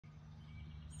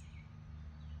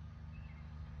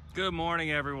Good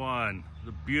morning, everyone. It's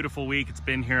a beautiful week it's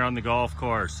been here on the golf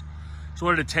course. Just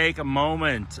wanted to take a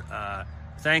moment,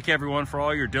 thank everyone for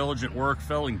all your diligent work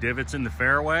filling divots in the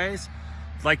fairways.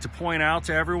 I'd like to point out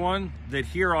to everyone that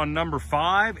here on number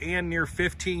 5 and near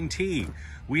 15T,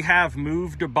 we have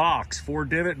moved a box for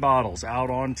divot bottles out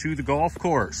onto the golf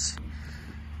course.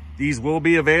 These will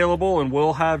be available and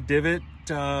we'll have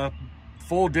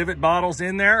full divot bottles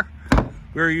in there.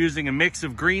 We're using a mix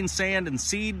of green sand and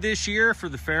seed this year for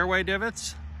the fairway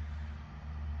divots.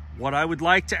 What I would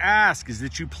like to ask is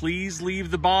that you please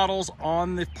leave the bottles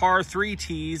on the par 3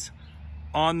 tees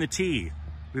on the tee.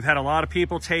 We've had a lot of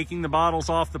people taking the bottles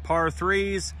off the par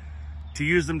 3s to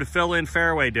use them to fill in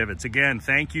fairway divots. Again,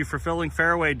 thank you for filling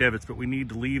fairway divots, but we need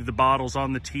to leave the bottles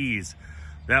on the tees.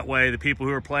 That way the people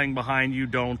who are playing behind you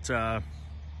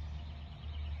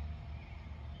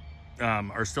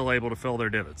are still able to fill their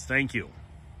divots. Thank you.